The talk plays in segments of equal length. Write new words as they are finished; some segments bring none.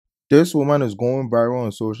This woman is going viral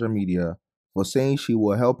on social media for saying she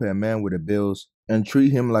will help her man with the bills and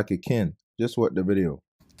treat him like a king. Just watch the video.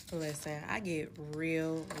 Listen, I get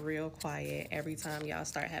real quiet every time y'all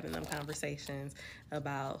start having them conversations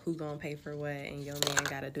about who gonna pay for what and your man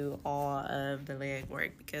gotta do all of the leg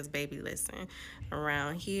work. Because baby, listen,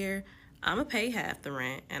 around here, I'ma pay half the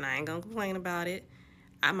rent and I ain't gonna complain about it.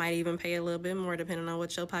 I might even pay a little bit more depending on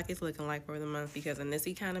what your pocket's looking like for the month because in this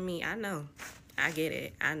economy, I know. I get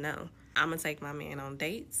it. I know. I'm gonna take my man on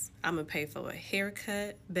dates. I'm gonna pay for a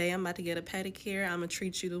haircut. Babe, I'm about to get a pedicure. I'm gonna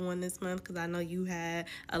treat you the one this month because I know you had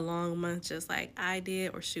a long month just like I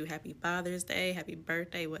did. Or shoot, happy Father's Day, happy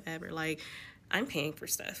birthday, whatever. Like, I'm paying for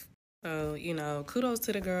stuff. So, kudos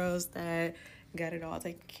to the girls that got it all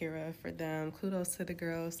taken care of for them. Kudos to the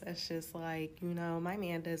girls that's just like, my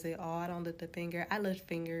man does it all. I don't lift a finger. I lift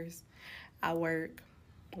fingers. I work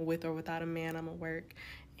with or without a man, I'm going to work.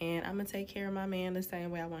 And I'm going to take care of my man the same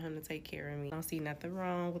way I want him to take care of me. I don't see nothing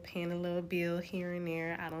wrong with paying a little bill here and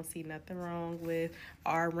there. I don't see nothing wrong with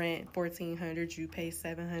our rent, 1,400, you pay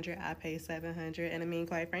 700, I pay 700. And I mean,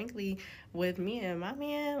 quite frankly, with me and my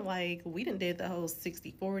man, like, we done did the whole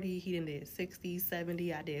 60-40. He done did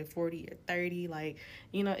 60-70. I did 40 or 30. Like,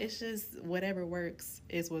 it's just whatever works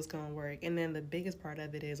is what's going to work. And then the biggest part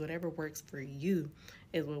of it is whatever works for you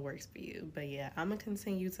is what works for you. But yeah, I'm gonna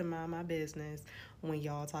continue to mind my business when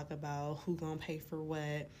y'all talk about who gonna pay for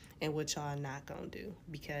what and what y'all not gonna do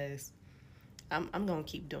because I'm gonna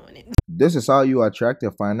keep doing it. This is how you attract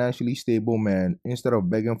a financially stable man instead of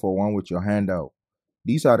begging for one with your hand out.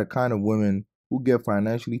 These are the kind of women who get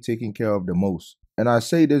financially taken care of the most. And I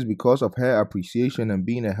say this because of her appreciation and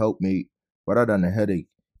being a helpmate rather than a headache.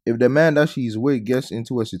 If the man that she's with gets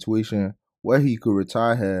into a situation where he could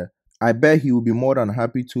retire her, I bet he will be more than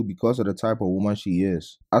happy to because of the type of woman she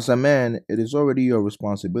is. As a man, it is already your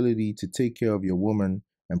responsibility to take care of your woman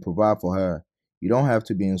and provide for her. You don't have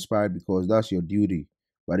to be inspired because that's your duty.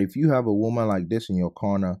 But if you have a woman like this in your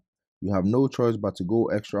corner, you have no choice but to go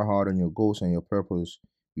extra hard on your goals and your purpose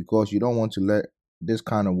because you don't want to let this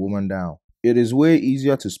kind of woman down. It is way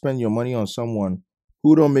easier to spend your money on someone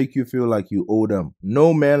who don't make you feel like you owe them.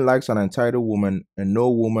 No man likes an entitled woman and no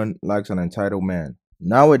woman likes an entitled man.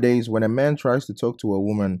 Nowadays, when a man tries to talk to a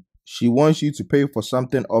woman, she wants you to pay for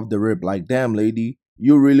something off the rip. Like, damn, lady,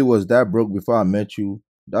 you really was that broke before I met you.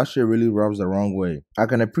 That shit really rubs the wrong way. I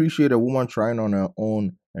can appreciate a woman trying on her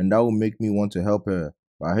own, and that will make me want to help her.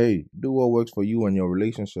 But hey, do what works for you and your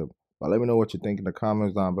relationship. But let me know what you think in the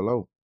comments down below.